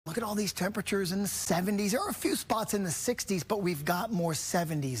Look at all these temperatures in the 70s. There are a few spots in the 60s, but we've got more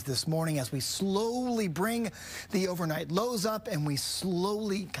 70s this morning as we slowly bring the overnight lows up and we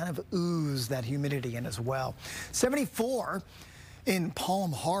slowly kind of ooze that humidity in as well. 74 in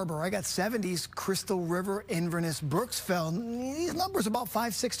Palm Harbor. I got 70s, Crystal River, Inverness, Brooksville. These numbers are about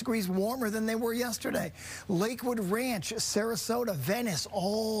 5-6 degrees warmer than they were yesterday. Lakewood Ranch, Sarasota, Venice,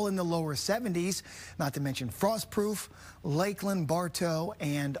 all in the lower 70s. Not to mention Frostproof, Lakeland, Bartow,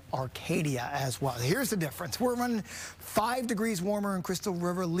 and Arcadia as well. Here's the difference. We're running 5 degrees warmer in Crystal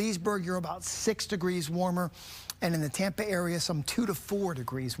River. Leesburg, you're about 6 degrees warmer. And in the Tampa area, some 2 to 4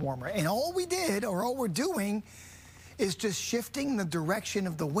 degrees warmer. And all we did, or all we're doing, is just shifting the direction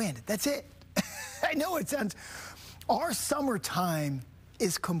of the wind. That's it. I know it sounds... Our summertime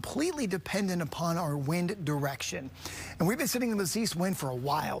is completely dependent upon our wind direction. And we've been sitting in this east wind for a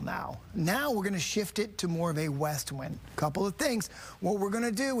while now. Now we're going to shift it to more of a west wind. Couple of things. What we're going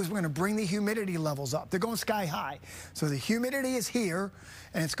to do is we're going to bring the humidity levels up. They're going sky high. So the humidity is here,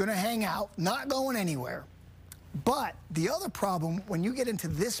 and it's going to hang out, not going anywhere. But the other problem, when you get into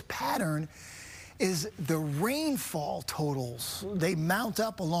this pattern, is the rainfall totals. They mount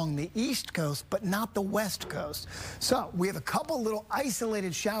up along the east coast, but not the west coast. So we have a couple little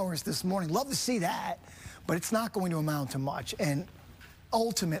isolated showers this morning. Love to see that, but it's not going to amount to much. And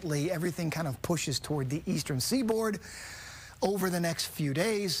ultimately, everything kind of pushes toward the eastern seaboard over the next few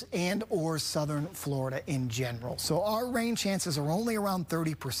days and or southern Florida in general. So our rain chances are only around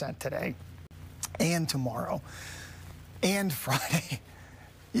 30% today and tomorrow and Friday.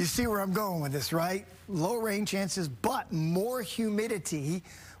 You see where I'm going with this, right? Low rain chances, but more humidity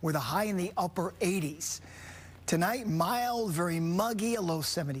with a high in the upper 80s. Tonight, mild, very muggy, a low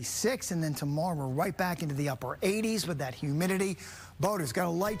 76, and then tomorrow we're right back into the upper 80s with that humidity. Boaters, got a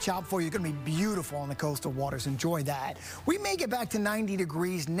light chop for you. It's going to be beautiful on the coastal waters. Enjoy that. We may get back to 90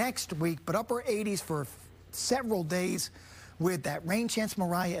 degrees next week, but upper 80s for several days with that rain chance,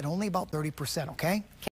 Mariah, at only about 30%, okay?